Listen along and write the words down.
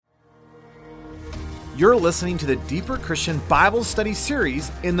You're listening to the Deeper Christian Bible Study series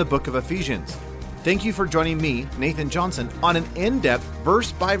in the book of Ephesians. Thank you for joining me, Nathan Johnson, on an in-depth,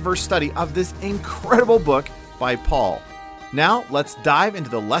 verse-by-verse study of this incredible book by Paul. Now, let's dive into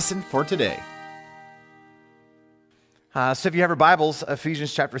the lesson for today. So if you have your Bibles,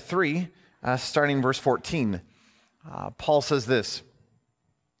 Ephesians chapter 3, starting verse 14, Paul says this,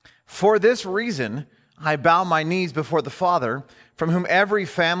 "For this reason I bow my knees before the Father, from whom every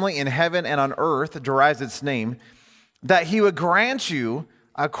family in heaven and on earth derives its name, that he would grant you,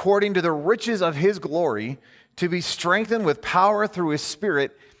 according to the riches of his glory, to be strengthened with power through his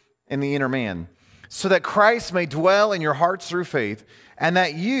Spirit in the inner man, so that Christ may dwell in your hearts through faith, and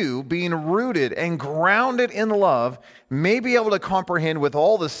that you, being rooted and grounded in love, may be able to comprehend with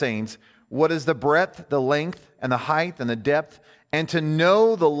all the saints what is the breadth, the length, and the height, and the depth, and to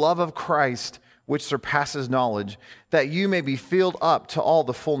know the love of Christ, which surpasses knowledge, that you may be filled up to all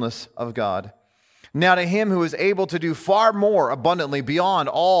the fullness of God. Now to him who is able to do far more abundantly beyond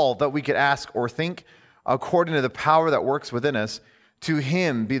all that we could ask or think, according to the power that works within us, to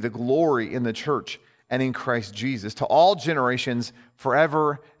him be the glory in the church and in Christ Jesus, to all generations,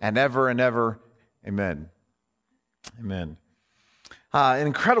 forever and ever and ever. Amen." Amen. An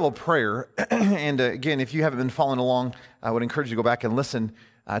incredible prayer. And again, if you haven't been following along, I would encourage you to go back and listen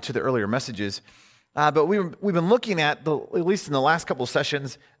to the earlier messages. But we've been looking at, at least in the last couple of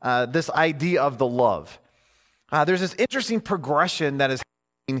sessions, this idea of the love. There's this interesting progression that is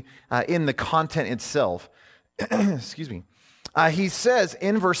happening in the content itself. Excuse me. He says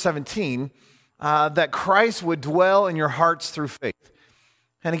in verse 17 that Christ would dwell in your hearts through faith.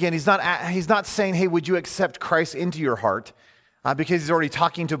 And again, he's not saying, hey, would you accept Christ into your heart? Because he's already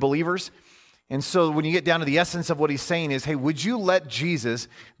talking to believers. And so when you get down to the essence of what he's saying is, hey, would you let Jesus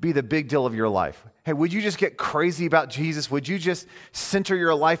be the big deal of your life? Hey, would you just get crazy about Jesus? Would you just center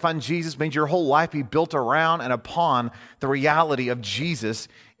your life on Jesus? Make your whole life be built around and upon the reality of Jesus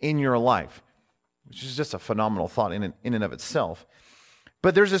in your life, which is just a phenomenal thought in and of itself.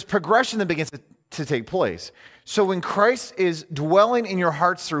 But there's this progression that begins to take place. So when Christ is dwelling in your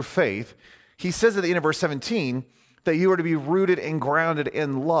hearts through faith, he says at the end of verse 17 that you are to be rooted and grounded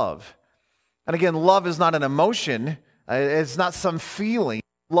in love. And again, love is not an emotion. It's not some feeling.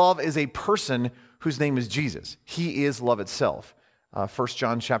 Love is a person whose name is Jesus. He is love itself. 1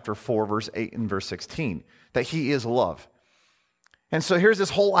 John chapter 4, verse 8 and verse 16, that he is love. And so here's this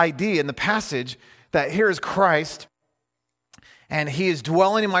whole idea in the passage that here is Christ, and he is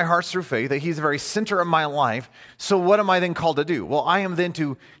dwelling in my hearts through faith, that he's the very center of my life. So what am I then called to do? Well, I am then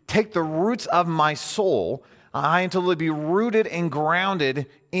to take the roots of my soul. I am to be rooted and grounded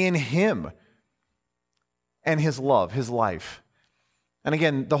in him and his love, his life. And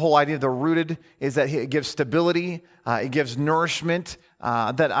again, the whole idea of the rooted is that it gives stability, it gives nourishment,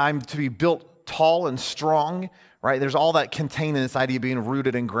 that I'm to be built tall and strong, right? There's all that contained in this idea of being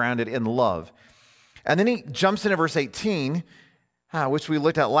rooted and grounded in love. And then he jumps into verse 18, which we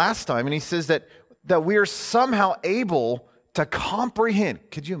looked at last time, and he says that we are somehow able to comprehend.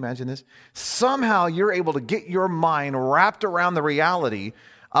 Could you imagine this? Somehow you're able to get your mind wrapped around the reality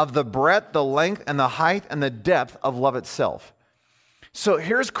of the breadth, the length, and the height, and the depth of love itself. So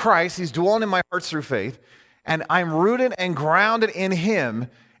here's Christ. He's dwelling in my hearts through faith, and I'm rooted and grounded in him.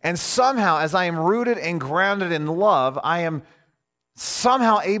 And somehow, as I am rooted and grounded in love, I am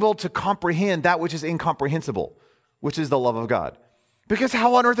somehow able to comprehend that which is incomprehensible, which is the love of God. Because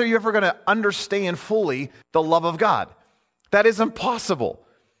how on earth are you ever going to understand fully the love of God? That is impossible.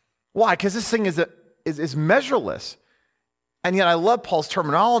 Why? Because this thing is measureless. And yet I love Paul's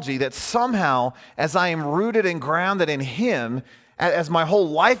terminology that somehow, as I am rooted and grounded in him, as my whole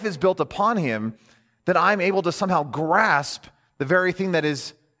life is built upon him, that I'm able to somehow grasp the very thing that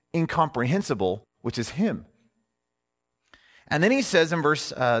is incomprehensible, which is him. And then he says in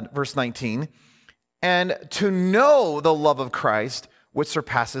verse 19, and to know the love of Christ, which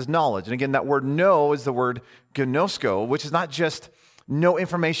surpasses knowledge. And again, that word know is the word gnosko, which is not just know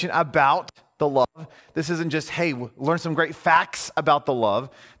information about the love. This isn't just, hey, learn some great facts about the love.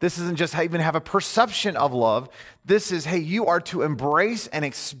 This isn't just even have a perception of love. This is, hey, you are to embrace and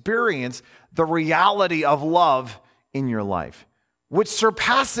experience the reality of love in your life, which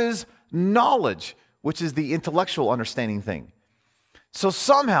surpasses knowledge, which is the intellectual understanding thing. So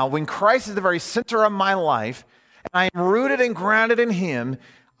somehow, when Christ is the very center of my life, and I am rooted and grounded in him,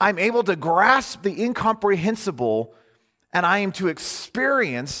 I'm able to grasp the incomprehensible, and I am to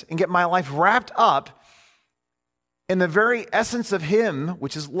experience and get my life wrapped up in the very essence of him,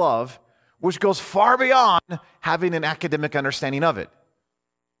 which is love, which goes far beyond having an academic understanding of it.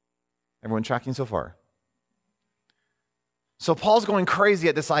 Everyone tracking so far? So Paul's going crazy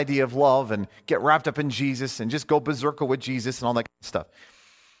at this idea of love and get wrapped up in Jesus and just go berserker with Jesus and all that kind of stuff.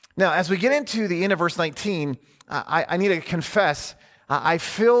 Now, as we get into the end of verse 19, I need to confess, I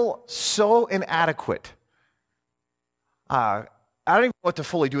feel so inadequate. I don't even know what to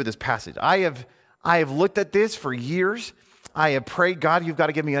fully do with this passage. I have looked at this for years. I have prayed, God, you've got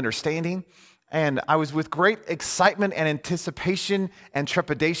to give me understanding. And I was with great excitement and anticipation and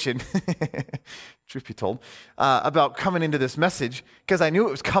trepidation, truth be told, about coming into this message because I knew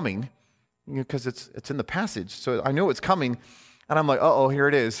it was coming, because it's in the passage. So I knew it's coming. And I'm like, uh-oh, here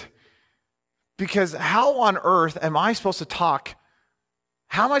it is. Because how on earth am I supposed to talk?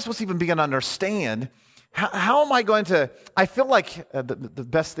 How am I supposed to even begin to understand? How am I going to? I feel like the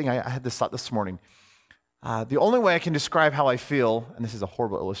best thing, I had this thought this morning. The only way I can describe how I feel, and this is a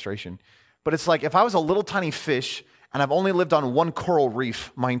horrible illustration, but it's like if I was a little tiny fish and I've only lived on one coral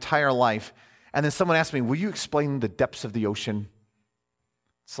reef my entire life, and then someone asked me, will you explain the depths of the ocean?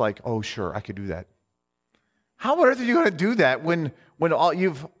 It's like, oh, sure, I could do that. How on earth are you going to do that when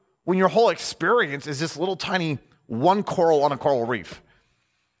your whole experience is this little tiny one coral on a coral reef?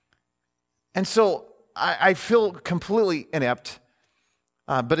 And so I feel completely inept,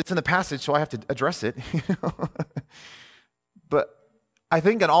 but it's in the passage, so I have to address it. But I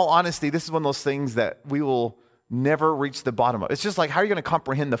think in all honesty, this is one of those things that we will never reach the bottom of. It's just like, how are you going to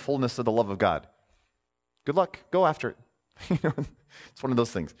comprehend the fullness of the love of God? Good luck. Go after it. It's one of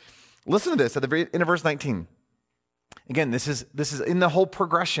those things. Listen to this at the very end of verse 19. Again, this is in the whole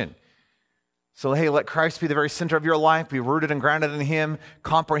progression. So, hey, let Christ be the very center of your life, be rooted and grounded in him,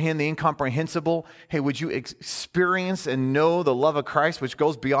 comprehend the incomprehensible. Hey, would you experience and know the love of Christ, which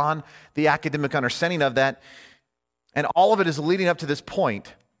goes beyond the academic understanding of that? And all of it is leading up to this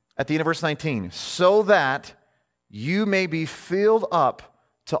point at the end of verse 19, so that you may be filled up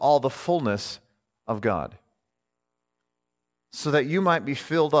to all the fullness of God. So that you might be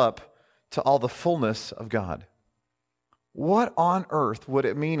filled up to all the fullness of God. What on earth would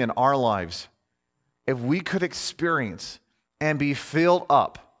it mean in our lives if we could experience and be filled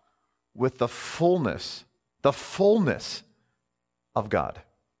up with the fullness of God?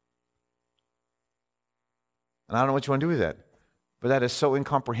 And I don't know what you want to do with that, but that is so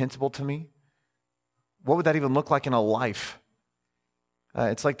incomprehensible to me. What would that even look like in a life?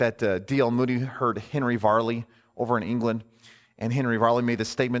 It's like that D.L. Moody heard Henry Varley over in England, and Henry Varley made the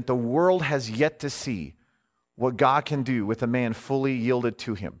statement, the world has yet to see what God can do with a man fully yielded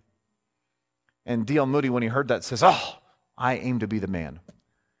to him. And D.L. Moody, when he heard that, says, oh, I aim to be the man.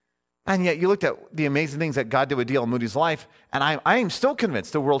 And yet you looked at the amazing things that God did with D.L. Moody's life, and I am still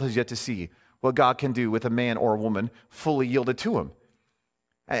convinced the world has yet to see what God can do with a man or a woman fully yielded to him.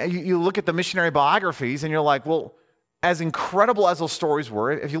 You look at the missionary biographies, and you're like, well, as incredible as those stories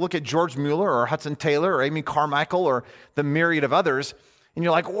were, if you look at George Mueller or Hudson Taylor or Amy Carmichael or the myriad of others, and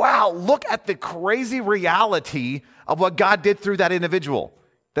you're like, wow, look at the crazy reality of what God did through that individual.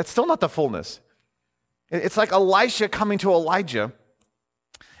 That's still not the fullness. It's like Elisha coming to Elijah,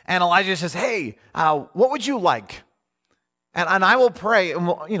 and Elijah says, hey, what would you like? And I will pray, and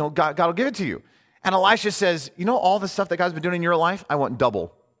God will give it to you. And Elisha says, all the stuff that God's been doing in your life, I want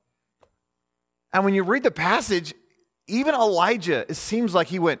double. And when you read the passage, even Elijah, it seems like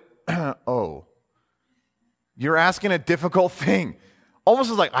he went, oh, you're asking a difficult thing.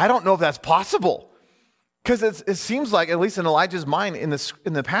 Almost as like, I don't know if that's possible. Because it seems like, at least in Elijah's mind in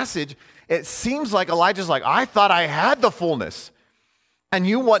the passage, it seems like Elijah's like, I thought I had the fullness. And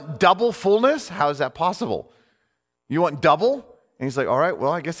you want double fullness? How is that possible? You want double? And he's like, all right,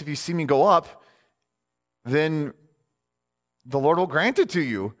 well, I guess if you see me go up, then the Lord will grant it to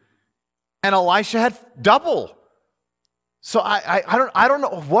you. And Elisha had double. So I don't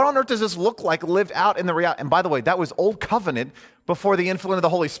know, what on earth does this look like lived out in the reality? And by the way, that was old covenant before the influence of the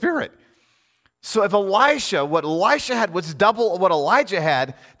Holy Spirit. So if what Elisha had was double what Elijah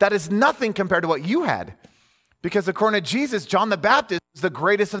had, that is nothing compared to what you had. Because according to Jesus, John the Baptist is the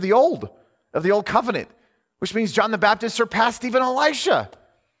greatest of the old covenant, which means John the Baptist surpassed even Elisha.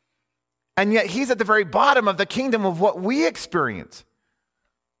 And yet he's at the very bottom of the kingdom of what we experience.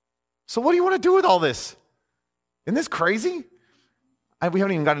 So what do you want to do with all this? Isn't this crazy? We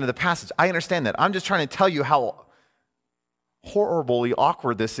haven't even gotten into the passage. I understand that. I'm just trying to tell you how horribly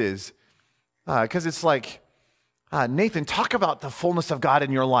awkward this is. Because it's like, Nathan, talk about the fullness of God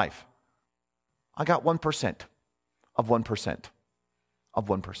in your life. I got 1% of 1% of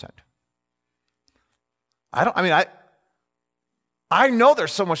 1%. I know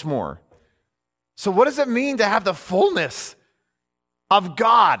there's so much more. So what does it mean to have the fullness of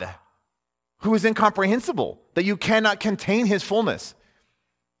God who is incomprehensible, that you cannot contain his fullness?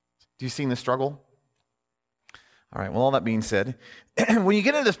 Do you see the struggle? All right, well, all that being said, when you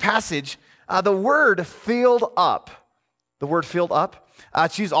get into this passage, the word filled up,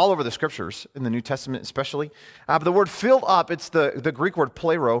 it's used all over the scriptures, in the New Testament especially. But the word filled up, it's the Greek word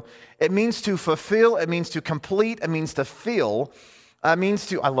plero. It means to fulfill, it means to complete, it means to fill, it means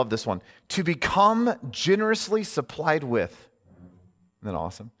to, I love this one, to become generously supplied with. Isn't that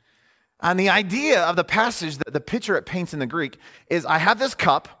awesome? And the idea of the passage, the picture it paints in the Greek, is I have this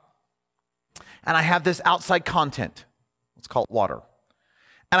cup, and I have this outside content. Let's call it water.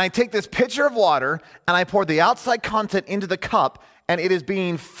 And I take this pitcher of water, and I pour the outside content into the cup, and it is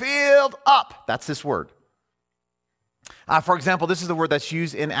being filled up. That's this word. For example, this is the word that's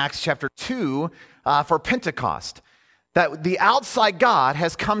used in Acts chapter 2 for Pentecost. That the outside God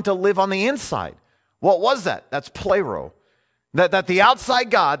has come to live on the inside. What was that? That's plero. That the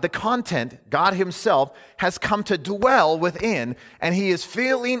outside God, the content, God himself, has come to dwell within, and he is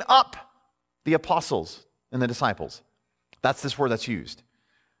filling up the apostles and the disciples. That's this word that's used.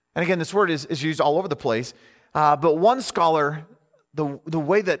 And again, this word is used all over the place. But one scholar, the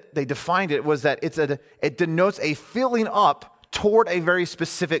way that they defined it was that it denotes a filling up toward a very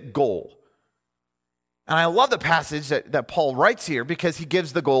specific goal. And I love the passage that Paul writes here because he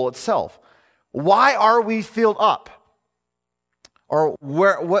gives the goal itself. Why are we filled up? Or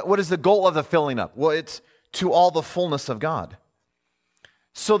what is the goal of the filling up? Well, it's to all the fullness of God.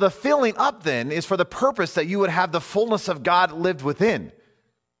 So the filling up then is for the purpose that you would have the fullness of God lived within.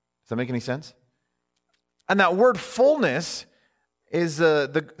 Does that make any sense? And that word fullness is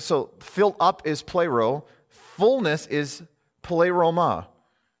so filled up is plero, fullness is pleroma,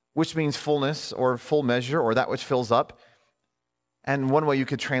 which means fullness or full measure or that which fills up. And one way you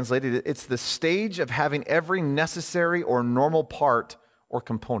could translate it, it's the stage of having every necessary or normal part or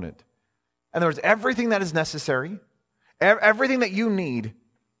component. In other words, everything that is necessary, everything that you need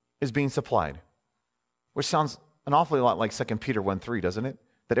is being supplied, which sounds an awfully lot like 2 Peter 1:3, doesn't it?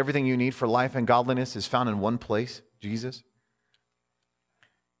 That everything you need for life and godliness is found in one place, Jesus.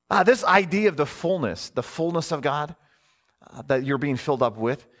 This idea of the fullness of God that you're being filled up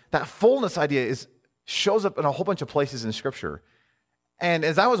with, that fullness idea shows up in a whole bunch of places in Scripture. And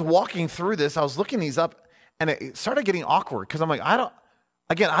as I was walking through this, I was looking these up, and it started getting awkward because I'm like, I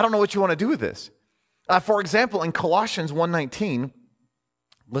don't know what you want to do with this. For example, in Colossians 1:19,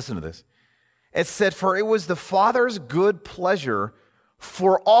 listen to this. It said, "For it was the Father's good pleasure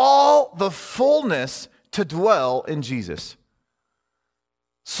for all the fullness to dwell in Jesus."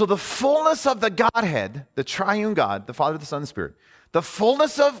 So the fullness of the Godhead, the triune God, the Father, the Son, and the Spirit, the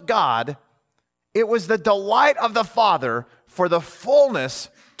fullness of God, it was the delight of the Father for the fullness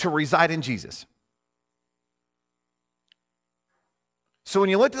to reside in Jesus. So when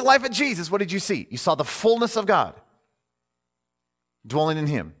you looked at the life of Jesus, what did you see? You saw the fullness of God dwelling in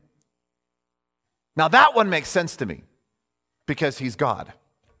him. Now that one makes sense to me because he's God.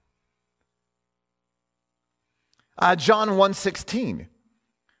 John 1:16,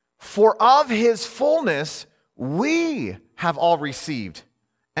 "For of his fullness we have all received,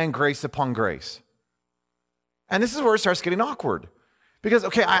 and grace upon grace." And this is where it starts getting awkward. Because,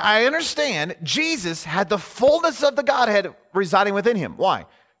 okay, I understand Jesus had the fullness of the Godhead residing within him. Why?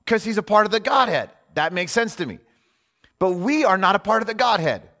 Because he's a part of the Godhead. That makes sense to me. But we are not a part of the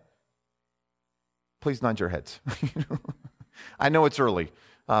Godhead. Please nod your heads. I know it's early,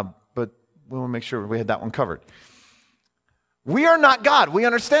 but we want to make sure we had that one covered. We are not God. We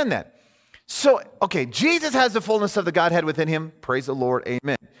understand that. So, okay, Jesus has the fullness of the Godhead within him. Praise the Lord.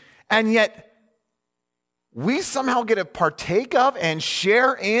 Amen. And yet, we somehow get to partake of and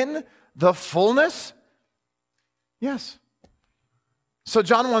share in the fullness? Yes. So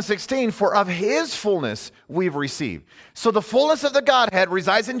John 1:16, "For of his fullness we've received." So the fullness of the Godhead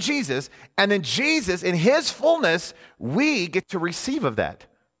resides in Jesus, and then Jesus, in his fullness, we get to receive of that.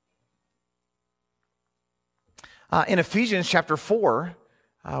 In Ephesians chapter 4,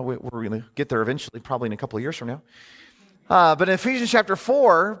 we're going to get there eventually, probably in a couple of years from now. But in Ephesians chapter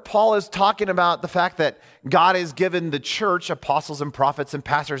 4, Paul is talking about the fact that God has given the church apostles and prophets and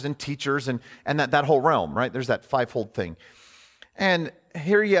pastors and teachers and that whole realm, right? There's that fivefold thing. And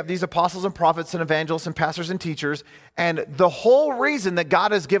here you have these apostles and prophets and evangelists and pastors and teachers. And the whole reason that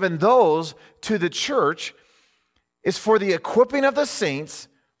God has given those to the church is for the equipping of the saints,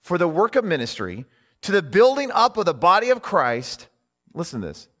 for the work of ministry, to the building up of the body of Christ. Listen to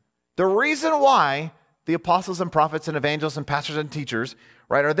this. The reason why the apostles and prophets and evangelists and pastors and teachers,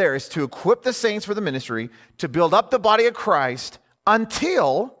 right, are there is to equip the saints for the ministry, to build up the body of Christ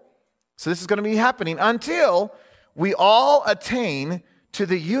until, so this is going to be happening, until we all attain to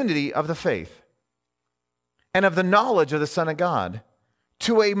the unity of the faith and of the knowledge of the Son of God,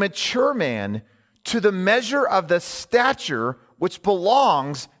 to a mature man, to the measure of the stature which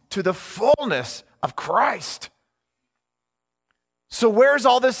belongs to the fullness of Christ. So where's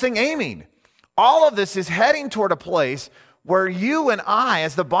all this thing aiming? All of this is heading toward a place where you and I,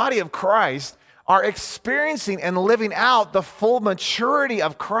 as the body of Christ, are experiencing and living out the full maturity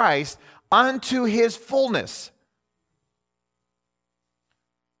of Christ unto his fullness.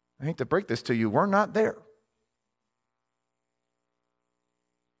 I hate to break this to you, we're not there.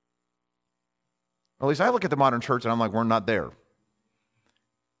 At least I look at the modern church and I'm like, we're not there.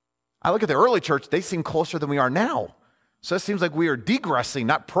 I look at the early church, they seem closer than we are now. So it seems like we are degressing,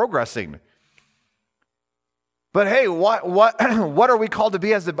 not progressing. But hey, what are we called to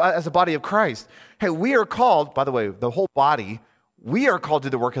be as a body of Christ? Hey, we are called, by the way, the whole body, we are called to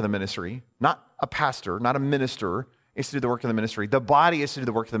do the work of the ministry, not a pastor, not a minister is to do the work of the ministry. The body is to do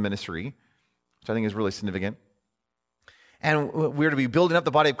the work of the ministry, which I think is really significant. And we're to be building up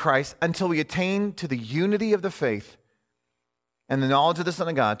the body of Christ until we attain to the unity of the faith and the knowledge of the Son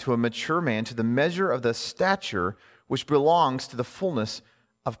of God, to a mature man, to the measure of the stature which belongs to the fullness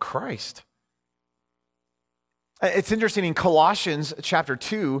of Christ. It's interesting, in Colossians chapter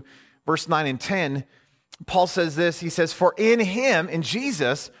 2, verse 9 and 10, Paul says this, he says, "For in him, in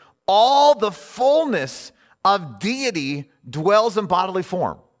Jesus, all the fullness of deity dwells in bodily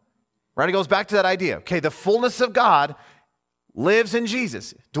form." Right? It goes back to that idea. Okay, the fullness of God lives in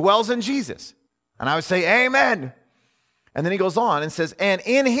Jesus, dwells in Jesus. And I would say, amen. And then he goes on and says, "And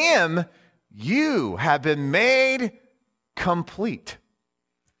in him you have been made complete."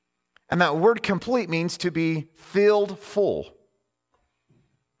 And that word complete means to be filled full.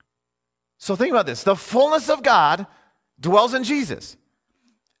 So think about this. The fullness of God dwells in Jesus.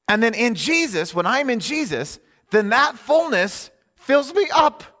 And then in Jesus, when I'm in Jesus, then that fullness fills me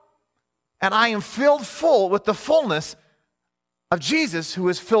up. And I am filled full with the fullness of Jesus, who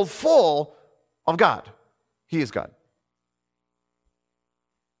is filled full of God. He is God.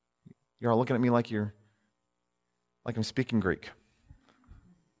 You're all looking at me like I'm speaking Greek.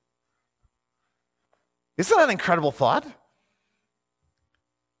 Isn't that an incredible thought?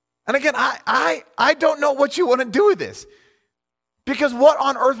 And again, I don't know what you want to do with this. Because what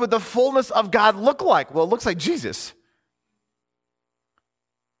on earth would the fullness of God look like? Well, it looks like Jesus.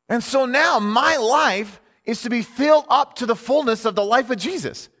 And so now my life is to be filled up to the fullness of the life of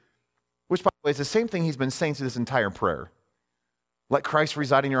Jesus. Which, by the way, is the same thing he's been saying through this entire prayer. Let Christ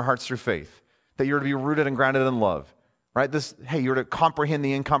reside in your hearts through faith. That you're to be rooted and grounded in love. Right? You're to comprehend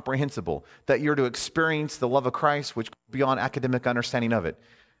the incomprehensible. That you're to experience the love of Christ, which goes beyond academic understanding of it.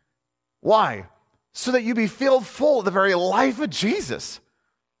 Why? So that you be filled full of the very life of Jesus.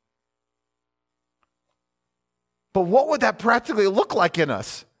 But what would that practically look like in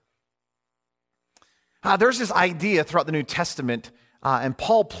us? There's this idea throughout the New Testament, and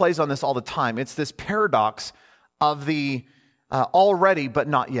Paul plays on this all the time. It's this paradox of the already but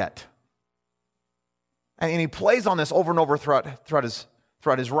not yet. And he plays on this over and over throughout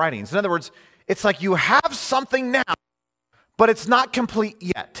his writings. In other words, it's like you have something now, but it's not complete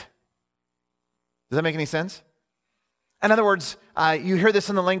yet. Does that make any sense? In other words, you hear this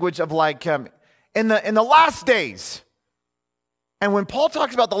in the language of like, in the last days. And when Paul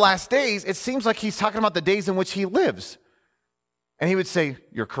talks about the last days, it seems like he's talking about the days in which he lives. And he would say,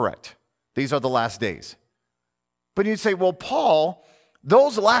 you're correct. These are the last days. But you'd say, well, Paul,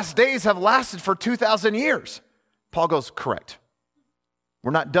 those last days have lasted for 2,000 years. Paul goes, correct.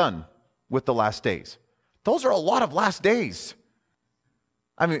 We're not done with the last days. Those are a lot of last days.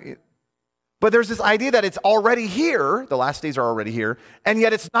 I mean, but there's this idea that it's already here, the last days are already here, and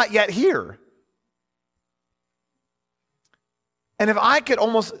yet it's not yet here. And if I could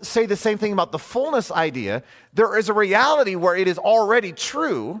almost say the same thing about the fullness idea, there is a reality where it is already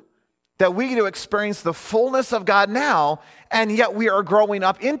true that we get to experience the fullness of God now, and yet we are growing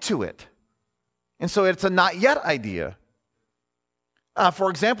up into it. And so it's a not yet idea. For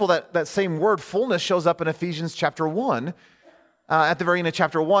example, that same word, fullness, shows up in Ephesians chapter 1. At the very end of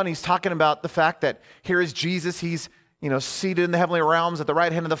chapter 1, he's talking about the fact that here is Jesus. He's seated in the heavenly realms at the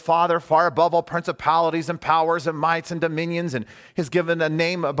right hand of the Father, far above all principalities and powers and mights and dominions, and he's given a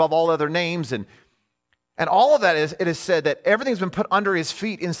name above all other names. And all of that it is said that everything's been put under his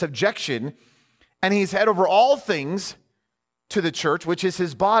feet in subjection, and he's head over all things to the church, which is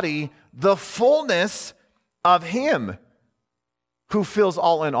his body, the fullness of him who fills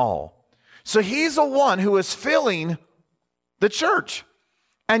all in all. So he's the one who is filling the church,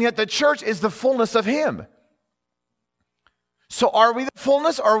 and yet the church is the fullness of him. So are we the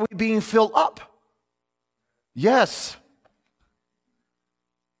fullness, or are we being filled up? Yes.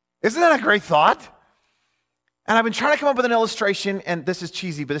 Isn't that a great thought? And I've been trying to come up with an illustration, and this is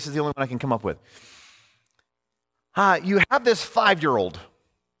cheesy, but this is the only one I can come up with. You have this 5-year-old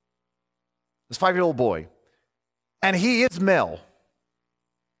boy, and he is male.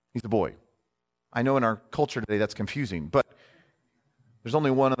 He's a boy. I know in our culture today that's confusing, but there's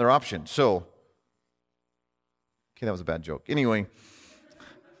only one other option. So, okay, that was a bad joke. Anyway,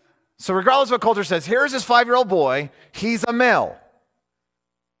 so regardless of what culture says, here's this 5-year-old boy. He's a male.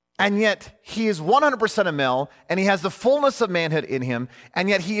 And yet he is 100% a male, and he has the fullness of manhood in him, and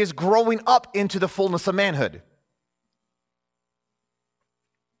yet he is growing up into the fullness of manhood.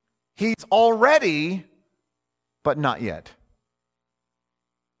 He's already, but not yet.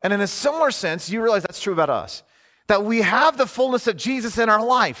 And in a similar sense, you realize that's true about us. That we have the fullness of Jesus in our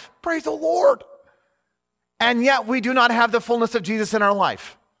life. Praise the Lord. And yet we do not have the fullness of Jesus in our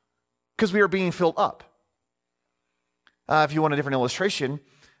life because we are being filled up. If you want a different illustration,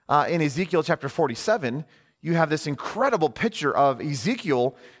 in Ezekiel chapter 47, you have this incredible picture of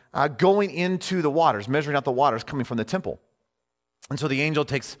Ezekiel going into the waters, measuring out the waters coming from the temple. And so the angel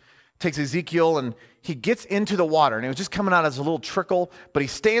takes Ezekiel and he gets into the water, and it was just coming out as a little trickle, but he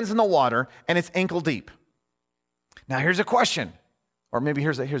stands in the water and it's ankle deep. Now here's a question, or maybe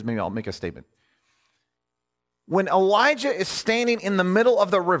maybe I'll make a statement. When Elijah is standing in the middle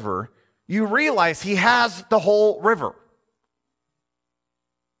of the river, you realize he has the whole river.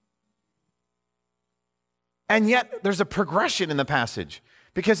 And yet there's a progression in the passage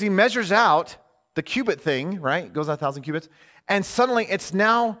because he measures out the cubit thing, right? It goes 1,000 cubits, and suddenly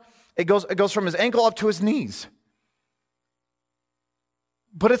it goes from his ankle up to his knees.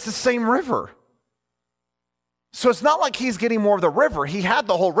 But it's the same river. So it's not like he's getting more of the river. He had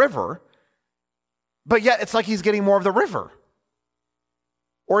the whole river, but yet it's like he's getting more of the river.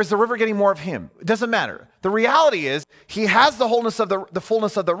 Or is the river getting more of him? It doesn't matter. The reality is he has the wholeness of the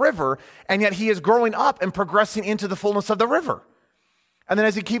fullness of the river, and yet he is growing up and progressing into the fullness of the river. And then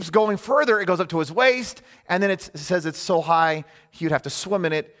as he keeps going further, it goes up to his waist, and then it says it's so high he would have to swim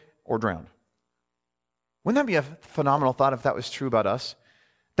in it or drown. Wouldn't that be a phenomenal thought if that was true about us?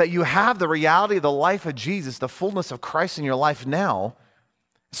 That you have the reality of the life of Jesus, the fullness of Christ in your life now,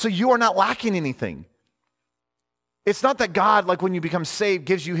 so you are not lacking anything. It's not that God, like when you become saved,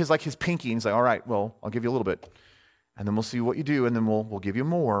 gives you his pinky, and he's like, all right, well, I'll give you a little bit, and then we'll see what you do, and then we'll give you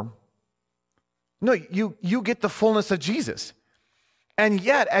more. No, you get the fullness of Jesus. And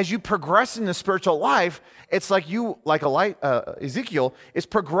yet, as you progress in the spiritual life, it's like Ezekiel is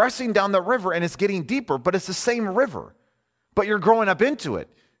progressing down the river, and it's getting deeper, but it's the same river. But you're growing up into it.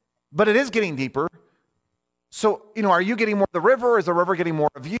 But it is getting deeper. So, are you getting more of the river? Is the river getting more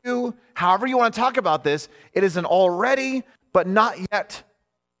of you? However you want to talk about this, it is an already, but not yet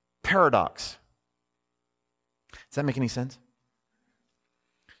paradox. Does that make any sense?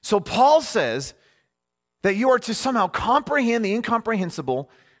 So Paul says that you are to somehow comprehend the incomprehensible,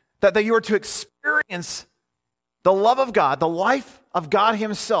 that you are to experience the love of God, the life of God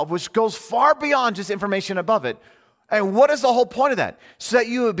himself, which goes far beyond just information above it. And what is the whole point of that? So that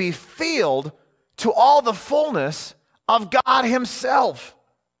you would be filled to all the fullness of God himself.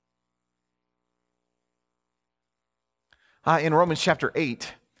 In Romans chapter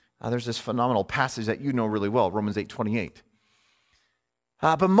 8, there's this phenomenal passage that you know really well, Romans 8:28.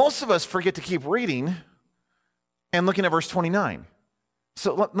 But most of us forget to keep reading and looking at verse 29.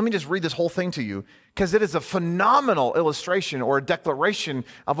 So let me just read this whole thing to you, because it is a phenomenal illustration or a declaration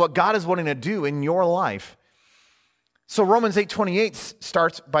of what God is wanting to do in your life. So Romans 8:28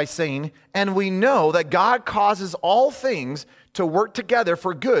 starts by saying, and we know that God causes all things to work together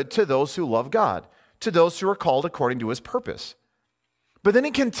for good to those who love God, to those who are called according to his purpose. But then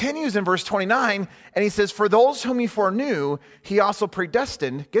he continues in verse 29, and he says, for those whom he foreknew, he also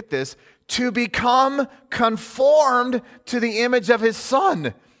predestined, get this, to become conformed to the image of his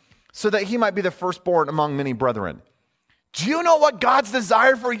Son, so that he might be the firstborn among many brethren. Do you know what God's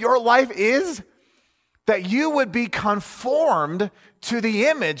desire for your life is? That you would be conformed to the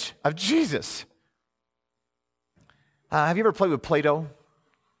image of Jesus. Have you ever played with Play-Doh?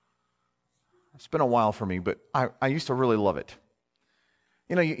 It's been a while for me, but I used to really love it.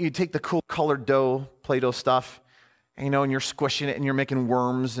 You take the cool colored dough, Play-Doh stuff, and you're squishing it and you're making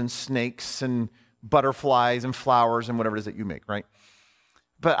worms and snakes and butterflies and flowers and whatever it is that you make, right?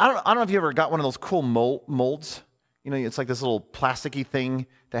 But I don't know if you ever got one of those cool molds. It's like this little plasticky thing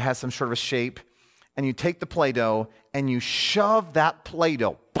that has some sort of a shape. And you take the Play-Doh and you shove that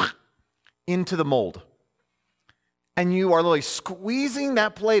Play-Doh into the mold. And you are literally squeezing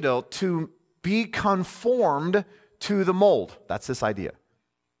that Play-Doh to be conformed to the mold. That's this idea.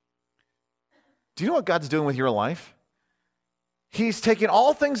 Do you know what God's doing with your life? He's taking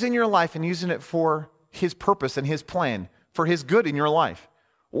all things in your life and using it for his purpose and his plan for his good in your life.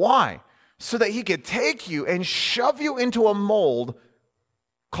 Why? So that he could take you and shove you into a mold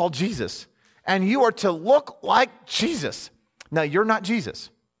called Jesus. And you are to look like Jesus. Now, you're not Jesus.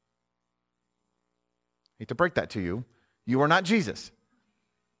 I hate to break that to you. You are not Jesus.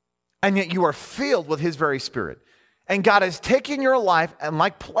 And yet you are filled with his very Spirit. And God is taking your life, and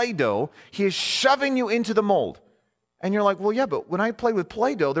like Play-Doh, he is shoving you into the mold. And you're like, well, yeah, but when I play with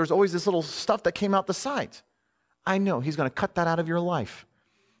Play-Doh, there's always this little stuff that came out the sides. I know, he's going to cut that out of your life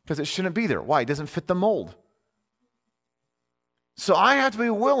because it shouldn't be there. Why? It doesn't fit the mold. So I have to be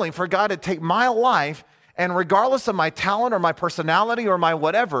willing for God to take my life, and regardless of my talent or my personality or my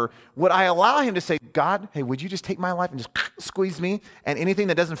whatever, would I allow him to say, God, hey, would you just take my life and just squeeze me, and anything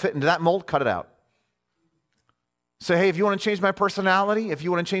that doesn't fit into that mold, cut it out. So, hey, if you want to change my personality, if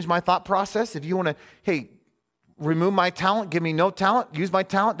you want to change my thought process, if you want to, hey, remove my talent, give me no talent, use my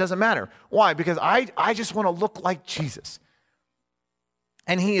talent, doesn't matter. Why? Because I just want to look like Jesus.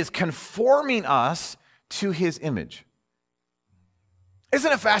 And he is conforming us to his image.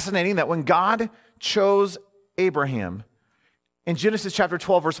 Isn't it fascinating that when God chose Abraham, in Genesis chapter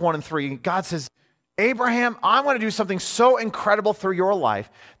 12, verse 1 and 3, God says, Abraham, I want to do something so incredible through your life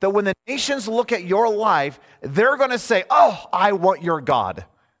that when the nations look at your life, they're going to say, oh, I want your God.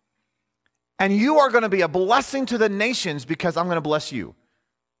 And you are going to be a blessing to the nations because I'm going to bless you.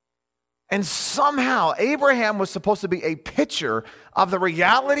 And somehow Abraham was supposed to be a picture of the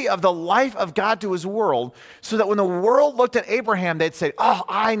reality of the life of God to his world, so that when the world looked at Abraham, they'd say, oh,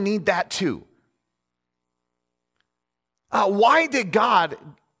 I need that too. Why did God,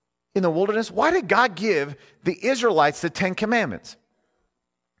 in the wilderness, why did God give the Israelites the 10 Commandments?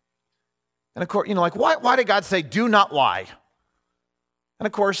 And of course, like, why did God say, do not lie? And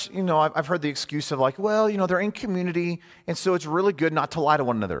of course, I've heard the excuse of like, well, they're in community, and so it's really good not to lie to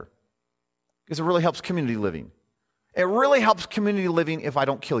one another, because it really helps community living. It really helps community living if I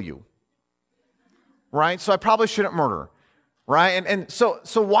don't kill you, right? So I probably shouldn't murder, right? And so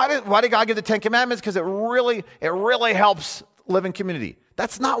why did God give the 10 Commandments? Because it really helps live in community.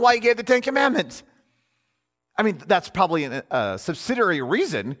 That's not why he gave the 10 Commandments. I mean, that's probably a subsidiary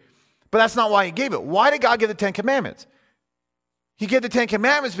reason, but that's not why he gave it. Why did God give the 10 Commandments? He gave the 10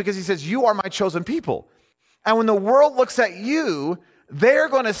 Commandments because he says, you are my chosen people. And when the world looks at you, they're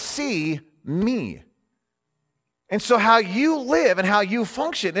going to see me. And so how you live and how you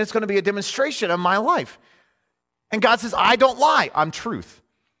function, it's going to be a demonstration of my life. And God says, I don't lie, I'm truth.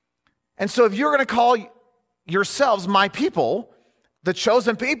 And so if you're going to call yourselves my people, the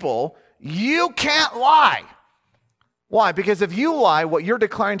chosen people, you can't lie. Why? Because if you lie, what you're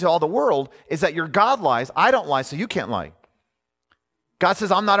declaring to all the world is that your God lies. I don't lie, so you can't lie. God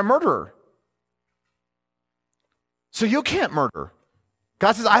says, I'm not a murderer, so you can't murder.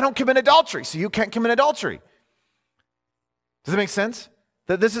 God says, I don't commit adultery, so you can't commit adultery. Does it make sense?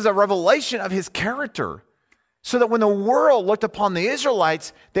 That this is a revelation of his character, so that when the world looked upon the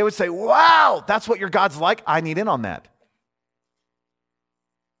Israelites, they would say, wow, that's what your God's like. I need in on that.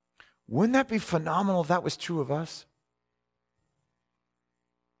 Wouldn't that be phenomenal if that was true of us?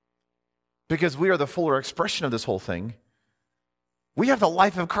 Because we are the fuller expression of this whole thing. We have the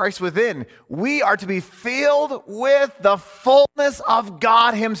life of Christ within. We are to be filled with the fullness of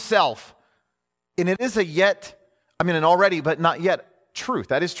God himself. And it is an already, but not yet truth.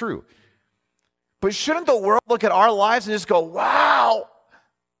 That is true. But shouldn't the world look at our lives and just go, wow,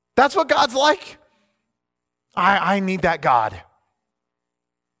 that's what God's like? I need that God.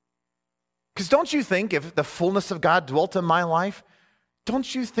 Because don't you think if the fullness of God dwelt in my life,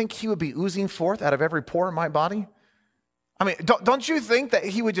 don't you think he would be oozing forth out of every pore in my body? I mean, don't you think that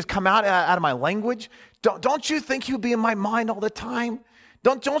he would just come out of my language? Don't you think he would be in my mind all the time?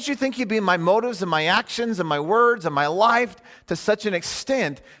 Don't you think he'd be in my motives and my actions and my words and my life to such an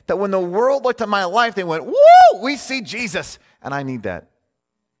extent that when the world looked at my life, they went, woo, we see Jesus. And I need that.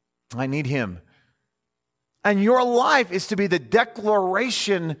 I need him. And your life is to be the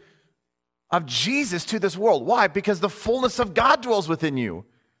declaration of Jesus to this world. Why? Because the fullness of God dwells within you.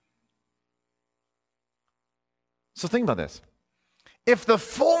 So think about this. If the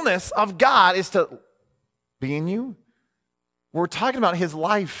fullness of God is to be in you, we're talking about his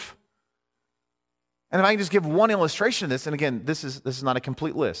life. And if I can just give one illustration of this, and again, this is not a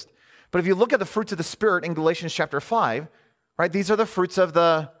complete list, but if you look at the fruits of the Spirit in Galatians chapter 5, right, these are the fruits of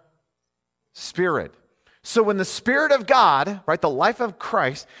the Spirit. So when the Spirit of God, right, the life of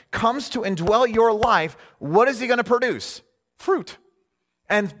Christ, comes to indwell your life, what is he going to produce? Fruit.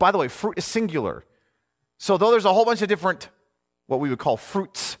 And by the way, fruit is singular. So though there's a whole bunch of different, what we would call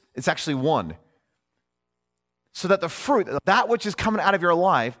fruits, it's actually one. So that the fruit, that which is coming out of your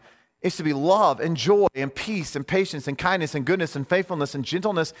life, is to be love and joy and peace and patience and kindness and goodness and faithfulness and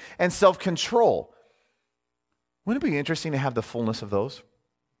gentleness and self-control. Wouldn't it be interesting to have the fullness of those?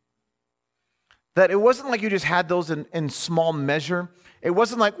 That it wasn't like you just had those in small measure. It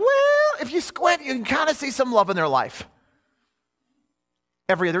wasn't like, well, if you squint, you can kind of see some love in their life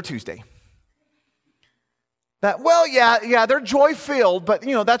every other Tuesday. That, well, yeah, they're joy-filled, but,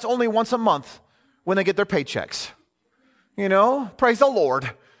 that's only once a month when they get their paychecks. Praise the Lord.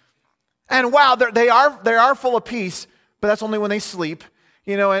 And wow, they are full of peace, but that's only when they sleep.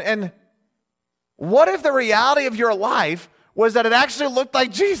 And what if the reality of your life was that it actually looked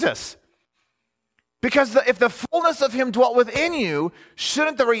like Jesus? Because if the fullness of him dwelt within you,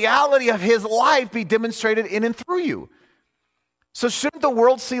 shouldn't the reality of his life be demonstrated in and through you? So shouldn't the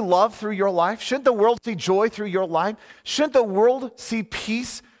world see love through your life? Shouldn't the world see joy through your life? Shouldn't the world see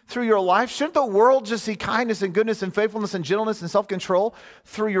peace through your life? Shouldn't the world just see kindness and goodness and faithfulness and gentleness and self-control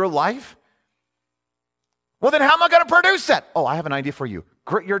through your life? Well, then how am I going to produce that? Oh, I have an idea for you.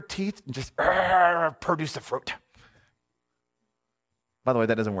 Grit your teeth and just produce the fruit. By the way,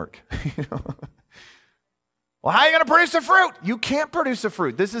 that doesn't work. Well, how are you going to produce the fruit? You can't produce the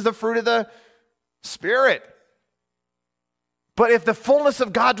fruit. This is the fruit of the Spirit. But if the fullness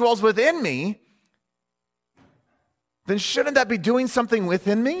of God dwells within me, then shouldn't that be doing something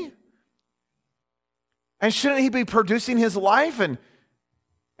within me? And shouldn't he be producing his life? And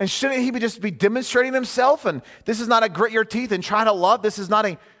shouldn't he just be demonstrating himself? And this is not a grit your teeth and try to love. This is not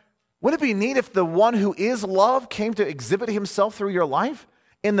a... Wouldn't it be neat if the one who is love came to exhibit himself through your life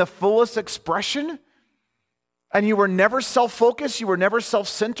in the fullest expression? And you were never self-focused. You were never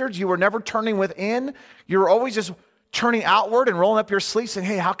self-centered. You were never turning within. You were always just turning outward and rolling up your sleeves saying,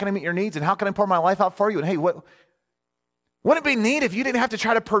 hey, how can I meet your needs? And how can I pour my life out for you? And hey, wouldn't it be neat if you didn't have to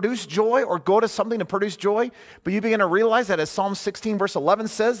try to produce joy or go to something to produce joy, but you begin to realize that as Psalm 16 verse 11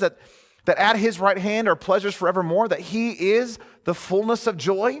 says, that at his right hand are pleasures forevermore, that he is the fullness of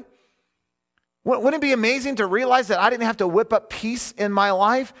joy? Wouldn't it be amazing to realize that I didn't have to whip up peace in my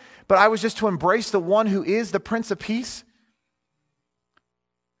life, but I was just to embrace the one who is the Prince of Peace?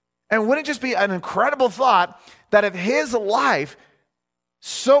 And wouldn't it just be an incredible thought that if his life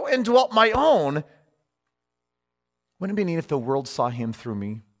so indwelt my own, wouldn't it be neat if the world saw him through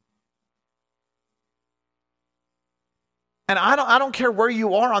me? And I don't care where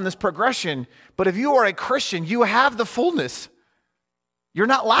you are on this progression, but if you are a Christian, you have the fullness. You're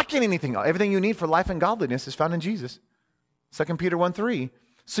not lacking anything. Everything you need for life and godliness is found in Jesus. 2 Peter 1:3.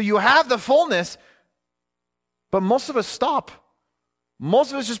 So you have the fullness, but most of us stop.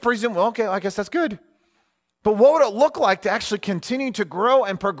 Most of us just presume, well, okay, I guess that's good. But what would it look like to actually continue to grow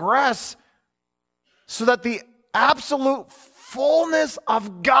and progress so that the absolute fullness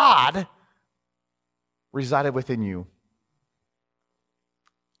of God resided within you?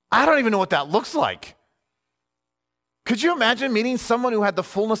 I don't even know what that looks like. Could you imagine meeting someone who had the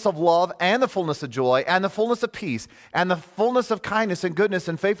fullness of love and the fullness of joy and the fullness of peace and the fullness of kindness and goodness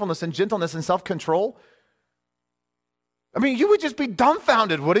and faithfulness and gentleness and self-control? I mean, you would just be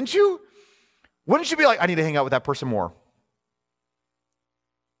dumbfounded, wouldn't you? Wouldn't you be like, I need to hang out with that person more?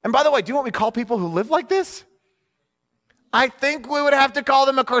 And by the way, do you know what we call people who live like this? I think we would have to call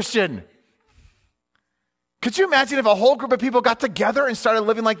them a Christian. Could you imagine if a whole group of people got together and started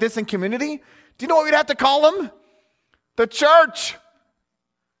living like this in community? Do you know what we'd have to call them? The church.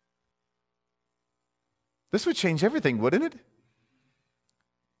 This would change everything, wouldn't it?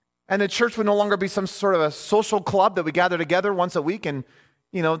 And the church would no longer be some sort of a social club that we gather together once a week and,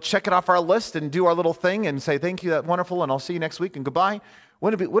 check it off our list and do our little thing and say, thank you, that's wonderful, and I'll see you next week and goodbye.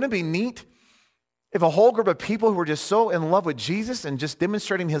 Wouldn't it be neat if a whole group of people who were just so in love with Jesus and just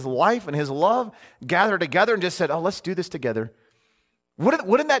demonstrating his life and his love gathered together and just said, oh, let's do this together?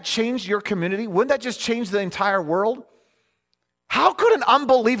 Wouldn't that change your community? Wouldn't that just change the entire world? How could an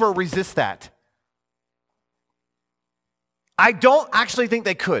unbeliever resist that? I don't actually think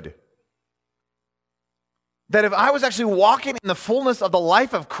they could. That if I was actually walking in the fullness of the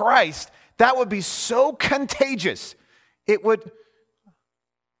life of Christ, that would be so contagious. It would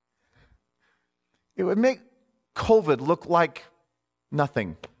make COVID look like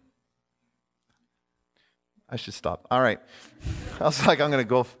nothing. I should stop. All right. I was like, I'm going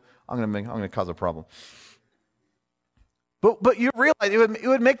to cause a problem. But you realize it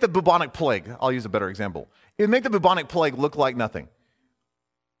would make the bubonic plague, I'll use a better example. It would make the bubonic plague look like nothing.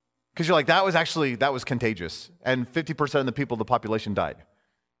 Because you're like, that was contagious. And 50% of the people, the population died.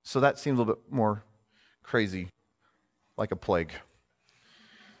 So that seems a little bit more crazy, like a plague.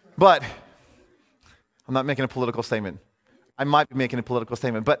 But I'm not making a political statement. I might be making a political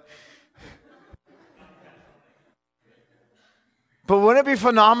statement, but But wouldn't it be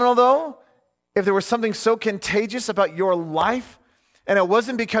phenomenal, though, if there was something so contagious about your life, and it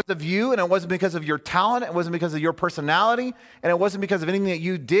wasn't because of you, and it wasn't because of your talent, it wasn't because of your personality, and it wasn't because of anything that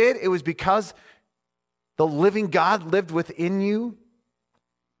you did, it was because the living God lived within you?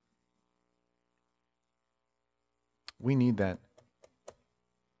 We need that.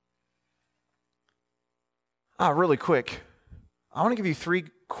 Really quick, I want to give you 3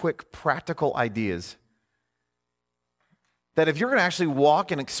 quick practical ideas that if you're going to actually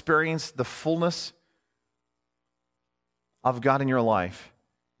walk and experience the fullness of God in your life,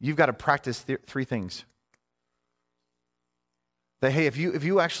 you've got to practice 3 things. That, hey, if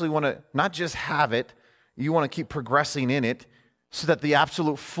you actually want to not just have it, you want to keep progressing in it so that the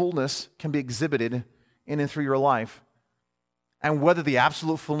absolute fullness can be exhibited in and through your life. And whether the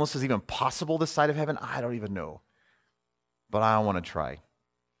absolute fullness is even possible this side of heaven, I don't even know. But I want to try.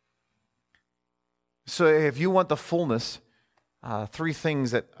 So if you want the fullness, 3 things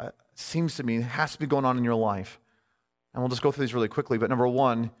that seems to me has to be going on in your life. And we'll just go through these really quickly. But number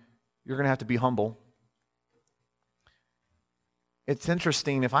 1, you're going to have to be humble. It's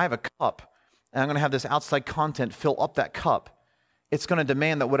interesting, if I have a cup and I'm going to have this outside content fill up that cup, it's going to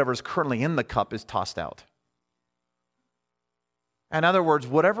demand that whatever is currently in the cup is tossed out. In other words,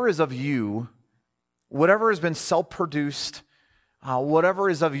 whatever is of you, whatever has been self-produced,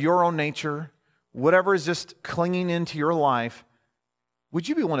 whatever is of your own nature, whatever is just clinging into your life, would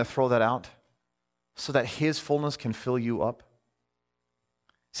you be willing to throw that out so that His fullness can fill you up?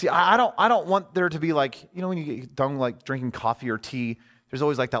 See, I don't want there to be like, you know, when you get done like drinking coffee or tea, there's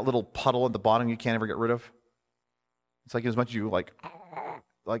always like that little puddle at the bottom you can't ever get rid of. It's like as much as you like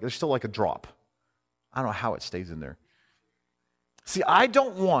there's still like a drop. I don't know how it stays in there. See, I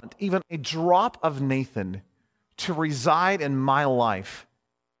don't want even a drop of Nathan to reside in my life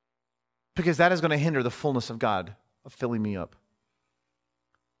because that is going to hinder the fullness of God of filling me up.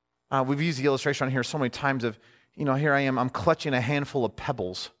 We've used the illustration on here so many times of, you know, here I am, I'm clutching a handful of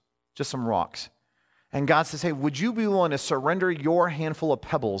pebbles, just some rocks. And God says, hey, would you be willing to surrender your handful of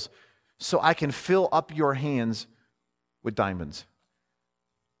pebbles so I can fill up your hands with diamonds?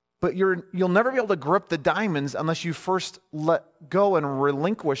 But you'll never be able to grip the diamonds unless you first let go and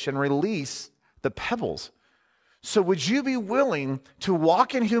relinquish and release the pebbles. So would you be willing to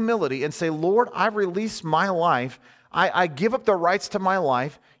walk in humility and say, Lord, I release my life. I give up the rights to my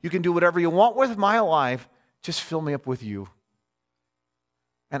life. You can do whatever you want with my life. Just fill me up with you.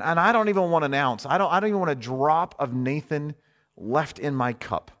 And I don't even want an ounce. I don't even want a drop of Nathan left in my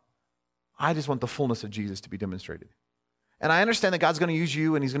cup. I just want the fullness of Jesus to be demonstrated. And I understand that God's going to use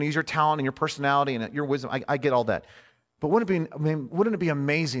you and He's going to use your talent and your personality and your wisdom. I get all that. But wouldn't it be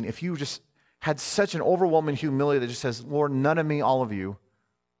amazing if you just had such an overwhelming humility that just says, Lord, none of me, all of you.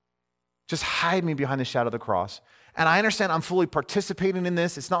 Just hide me behind the shadow of the cross. And I understand I'm fully participating in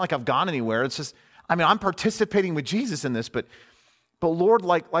this. It's not like I've gone anywhere. It's just, I'm participating with Jesus in this. But Lord,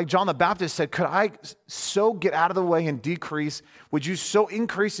 like John the Baptist said, could I so get out of the way and decrease? Would you so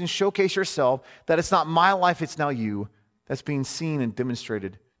increase and showcase yourself that it's not my life, it's now you that's being seen and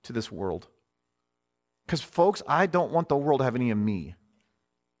demonstrated to this world? Because folks, I don't want the world to have any of me.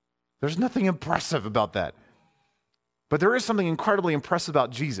 There's nothing impressive about that. But there is something incredibly impressive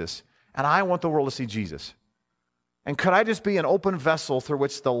about Jesus, and I want the world to see Jesus. And could I just be an open vessel through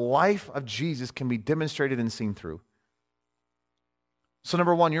which the life of Jesus can be demonstrated and seen through? So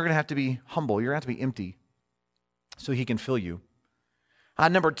number 1, you're going to have to be humble. You're going to have to be empty so He can fill you.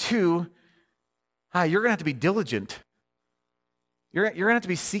 Number 2, you're going to have to be diligent. You're going to have to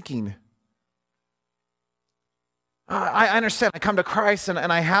be seeking. I understand. I come to Christ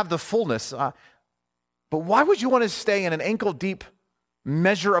and I have the fullness. But why would you want to stay in an ankle-deep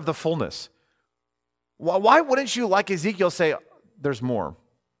measure of the fullness? Why wouldn't you, like Ezekiel, say, there's more?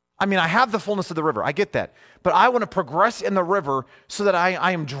 I have the fullness of the river. I get that. But I want to progress in the river so that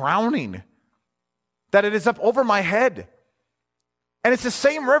I am drowning, that it is up over my head. And it's the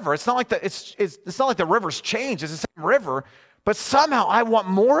same river. It's not like it's not like the river's changed. It's the same river. But somehow I want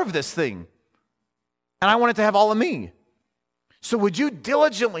more of this thing. And I want it to have all of me. So would you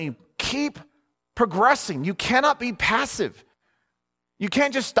diligently keep progressing? You cannot be passive. You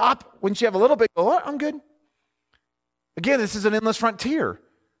can't just stop when you have a little bit, go, oh, I'm good. Again, this is an endless frontier.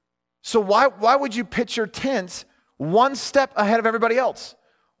 So why would you pitch your tents one step ahead of everybody else?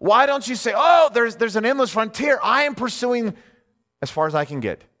 Why don't you say, oh, there's an endless frontier. I am pursuing as far as I can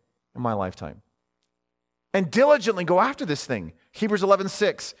get in my lifetime. And diligently go after this thing. Hebrews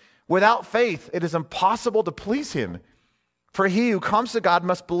 11:6. Without faith, it is impossible to please Him. For he who comes to God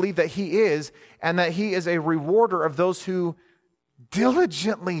must believe that He is, and that He is a rewarder of those who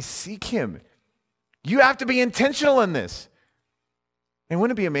diligently seek Him. You have to be intentional in this. And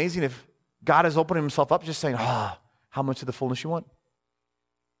wouldn't it be amazing if God is opening himself up, just saying, how much of the fullness you want?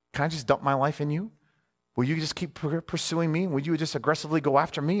 Can I just dump my life in you? Will you just keep pursuing me? Will you just aggressively go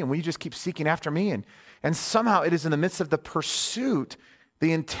after me? And will you just keep seeking after me? And somehow it is in the midst of the pursuit,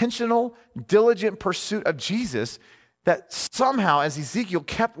 the intentional, diligent pursuit of Jesus, that somehow as Ezekiel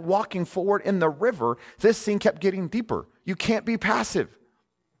kept walking forward in the river, this thing kept getting deeper. You can't be passive.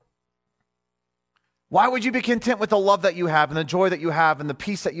 Why would you be content with the love that you have and the joy that you have and the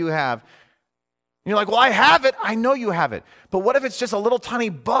peace that you have? And you're like, well, I have it. I know you have it. But what if it's just a little tiny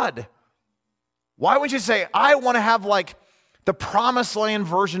bud? Why would you say, I want to have like the promised land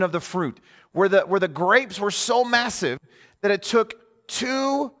version of the fruit, where the grapes were so massive that it took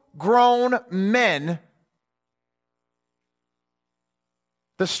 2 grown men,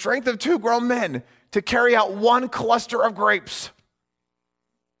 the strength of 2 grown men, to carry out 1 cluster of grapes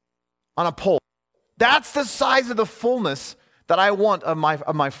on a pole? That's the size of the fullness that I want of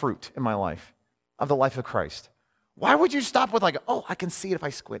my fruit in my life, of the life of Christ. Why would you stop with like, oh, I can see it if I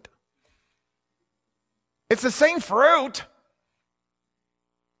squint? It's the same fruit.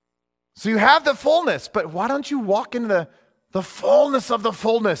 So you have the fullness, but why don't you walk into the fullness of the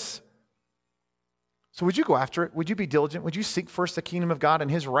fullness? So would you go after it? Would you be diligent? Would you seek first the kingdom of God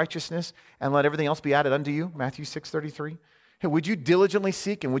and his righteousness and let everything else be added unto you? Matthew 6:33. Hey, would you diligently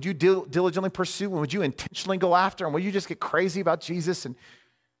seek and would you diligently pursue and would you intentionally go after and would you just get crazy about Jesus? And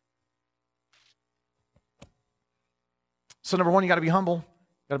so number 1, you got to be humble,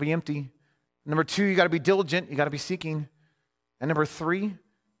 you got to be empty. Number 2, you got to be diligent, you got to be seeking. And number 3,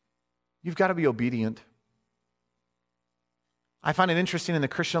 you've got to be obedient. I find it interesting in the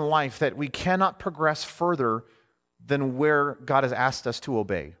Christian life that we cannot progress further than where God has asked us to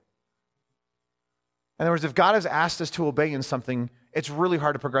obey. In other words, if God has asked us to obey in something, it's really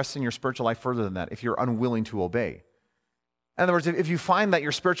hard to progress in your spiritual life further than that if you're unwilling to obey. In other words, if you find that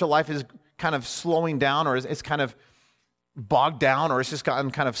your spiritual life is kind of slowing down or it's kind of bogged down or it's just gotten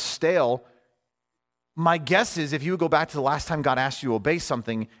kind of stale, my guess is if you would go back to the last time God asked you to obey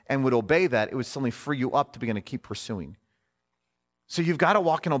something and would obey that, it would suddenly free you up to begin to keep pursuing. So you've got to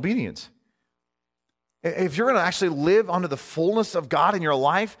walk in obedience. If you're going to actually live under the fullness of God in your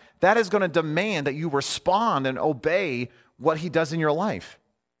life, that is going to demand that you respond and obey what he does in your life.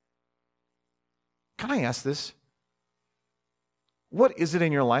 Can I ask this? What is it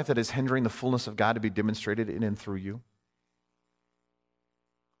in your life that is hindering the fullness of God to be demonstrated in and through you?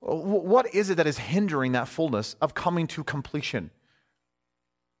 What is it that is hindering that fullness of coming to completion?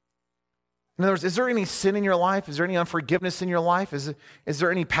 In other words, is there any sin in your life? Is there any unforgiveness in your life? Is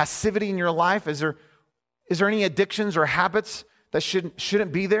there any passivity in your life? Is there any addictions or habits that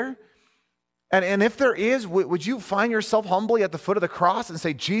shouldn't be there? And if there is, would you find yourself humbly at the foot of the cross and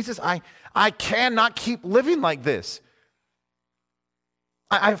say, Jesus, I cannot keep living like this.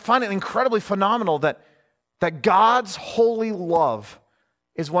 I find it incredibly phenomenal that God's holy love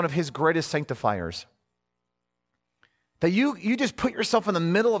is one of his greatest sanctifiers. That you just put yourself in the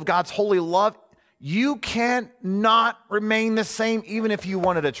middle of God's holy love, you cannot remain the same even if you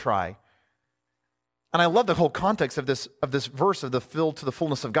wanted to try. And I love the whole context of this verse of the filled to the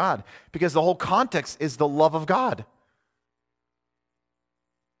fullness of God, because the whole context is the love of God.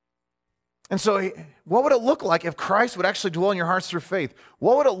 And so what would it look like if Christ would actually dwell in your hearts through faith?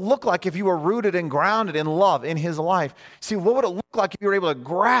 What would it look like if you were rooted and grounded in love in his life? See, what would it look like if you were able to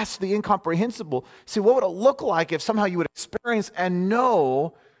grasp the incomprehensible? See, what would it look like if somehow you would experience and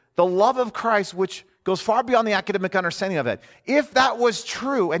know the love of Christ, which goes far beyond the academic understanding of it? If that was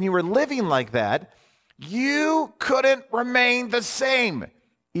true and you were living like that, you couldn't remain the same,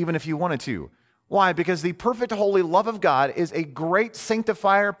 even if you wanted to. Why? Because the perfect holy love of God is a great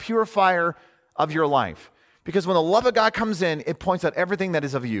sanctifier, purifier of your life. Because when the love of God comes in, it points out everything that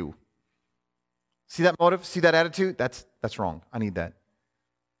is of you. See that motive? See that attitude? That's wrong. I need that.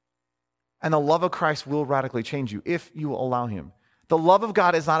 And the love of Christ will radically change you if you will allow him. The love of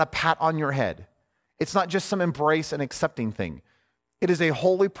God is not a pat on your head. It's not just some embrace and accepting thing. It is a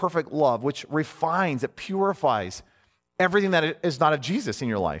holy, perfect love which refines, it purifies everything that is not of Jesus in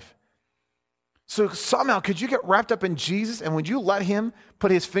your life. So somehow, could you get wrapped up in Jesus, and would you let him put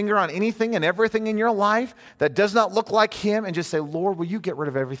his finger on anything and everything in your life that does not look like him and just say, Lord, will you get rid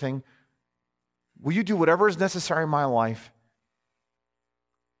of everything? Will you do whatever is necessary in my life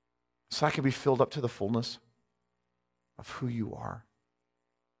so I can be filled up to the fullness of who you are?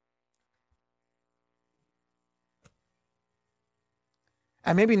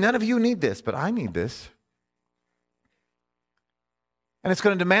 And maybe none of you need this, but I need this. And it's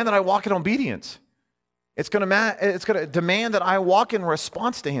going to demand that I walk in obedience. It's going to demand that I walk in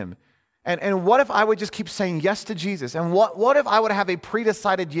response to him. And what if I would just keep saying yes to Jesus? And what if I would have a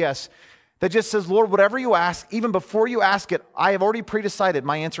pre-decided yes that just says, Lord, whatever you ask, even before you ask it, I have already pre-decided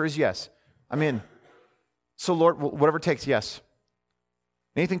my answer is yes. I'm in. So Lord, whatever it takes, yes.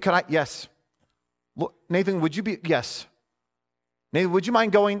 Nathan, could I? Yes. Nathan, would you be? Yes. Nathan, would you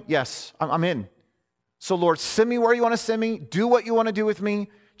mind going? Yes, I'm in. So Lord, send me where you want to send me. Do what you want to do with me.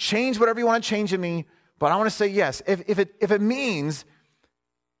 Change whatever you want to change in me. But I want to say yes. If it means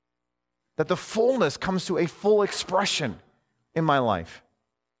that the fullness comes to a full expression in my life,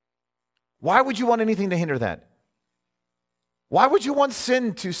 why would you want anything to hinder that? Why would you want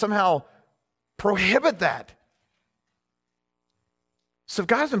sin to somehow prohibit that? So if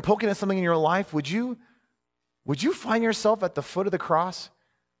God's been poking at something in your life, would you find yourself at the foot of the cross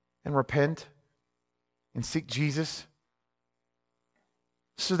and repent and seek Jesus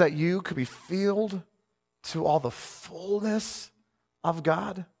so that you could be filled to all the fullness of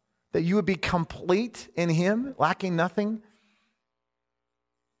God? That you would be complete in Him, lacking nothing?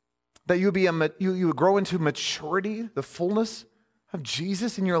 That you would grow into maturity, the fullness of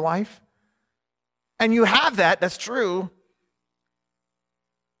Jesus in your life? And you have that, that's true.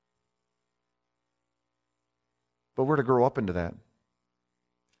 But we're to grow up into that.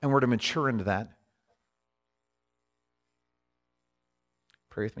 And we're to mature into that.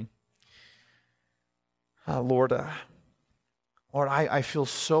 Pray with me. Lord, I feel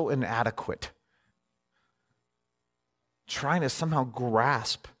so inadequate trying to somehow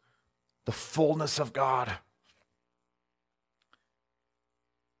grasp the fullness of God.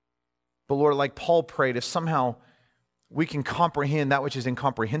 But Lord, like Paul prayed, if somehow we can comprehend that which is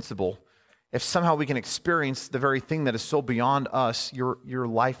incomprehensible, if somehow we can experience the very thing that is so beyond us, your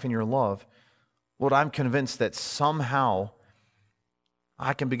life and your love, Lord, I'm convinced that somehow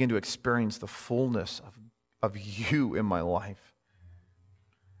I can begin to experience the fullness of you in my life.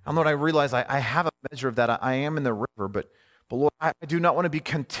 And Lord, I realize I have a measure of that. I am in the river, but Lord, I do not want to be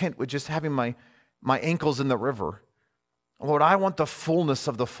content with just having my ankles in the river. Lord, I want the fullness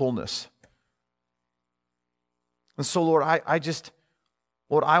of the fullness. And so, Lord,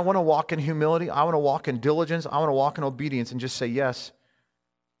 I want to walk in humility. I want to walk in diligence. I want to walk in obedience and just say yes.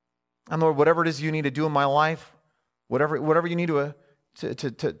 And Lord, whatever it is you need to do in my life, whatever you need to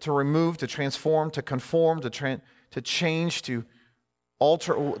remove, to transform, to conform, to change, to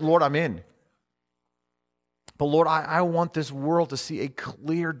alter, Lord, I'm in. But Lord, I want this world to see a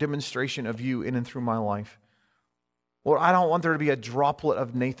clear demonstration of you in and through my life. Lord, I don't want there to be a droplet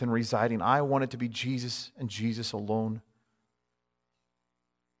of Nathan residing. I want it to be Jesus and Jesus alone.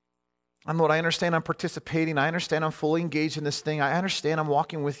 And Lord, I understand I'm participating. I understand I'm fully engaged in this thing. I understand I'm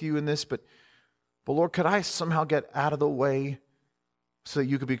walking with you in this, but Lord, could I somehow get out of the way so that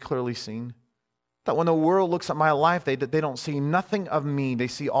you could be clearly seen? That when the world looks at my life, they don't see nothing of me. They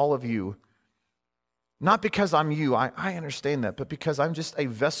see all of you. Not because I'm you, I understand that, but because I'm just a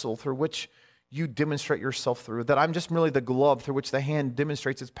vessel through which you demonstrate yourself through, that I'm just merely the glove through which the hand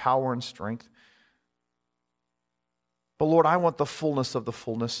demonstrates its power and strength. But Lord, I want the fullness of the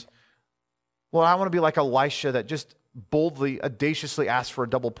fullness. Lord, I want to be like Elisha that just boldly, audaciously asks for a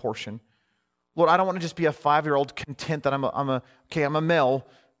double portion. Lord, I don't want to just be a 5-year-old content that I'm a male,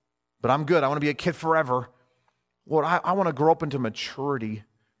 but I'm good. I want to be a kid forever. Lord, I want to grow up into maturity,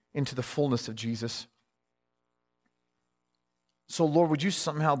 into the fullness of Jesus. So, Lord, would you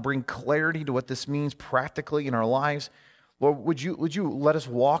somehow bring clarity to what this means practically in our lives? Lord, would you let us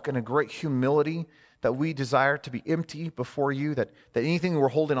walk in a great humility that we desire to be empty before you, that anything we're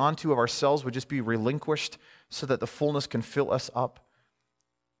holding on to of ourselves would just be relinquished so that the fullness can fill us up?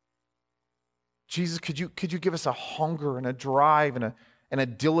 Jesus, could you give us a hunger and a drive and a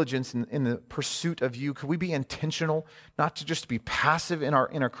diligence in the pursuit of you? Could we be intentional, not to just be passive in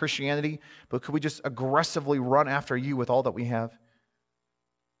our Christianity, but could we just aggressively run after you with all that we have?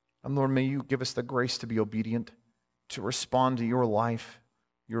 And Lord, may you give us the grace to be obedient, to respond to your life,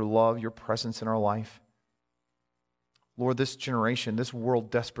 your love, your presence in our life. Lord, this generation, this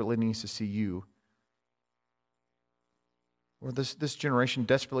world desperately needs to see you. Lord, this generation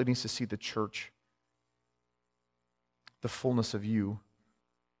desperately needs to see the church, the fullness of you.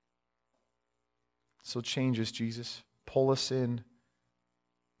 So change us, Jesus. Pull us in.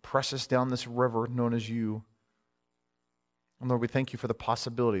 Press us down this river known as you. And Lord, we thank you for the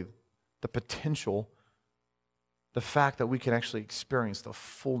possibility, the potential, the fact that we can actually experience the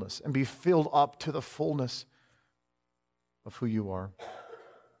fullness and be filled up to the fullness of who you are.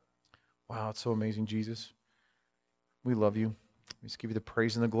 Wow, it's so amazing, Jesus. We love you. We just give you the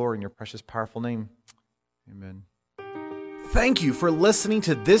praise and the glory in your precious, powerful name. Amen. Thank you for listening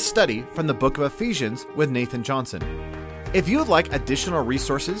to this study from the book of Ephesians with Nathan Johnson. If you would like additional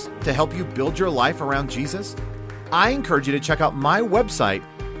resources to help you build your life around Jesus, I encourage you to check out my website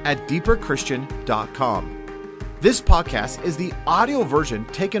at deeperchristian.com. This podcast is the audio version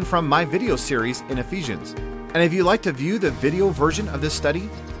taken from my video series in Ephesians. And if you'd like to view the video version of this study,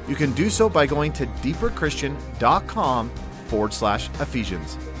 you can do so by going to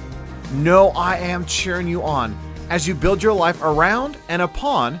deeperchristian.com/Ephesians. Know I am cheering you on as you build your life around and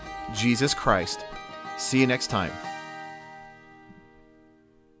upon Jesus Christ. See you next time.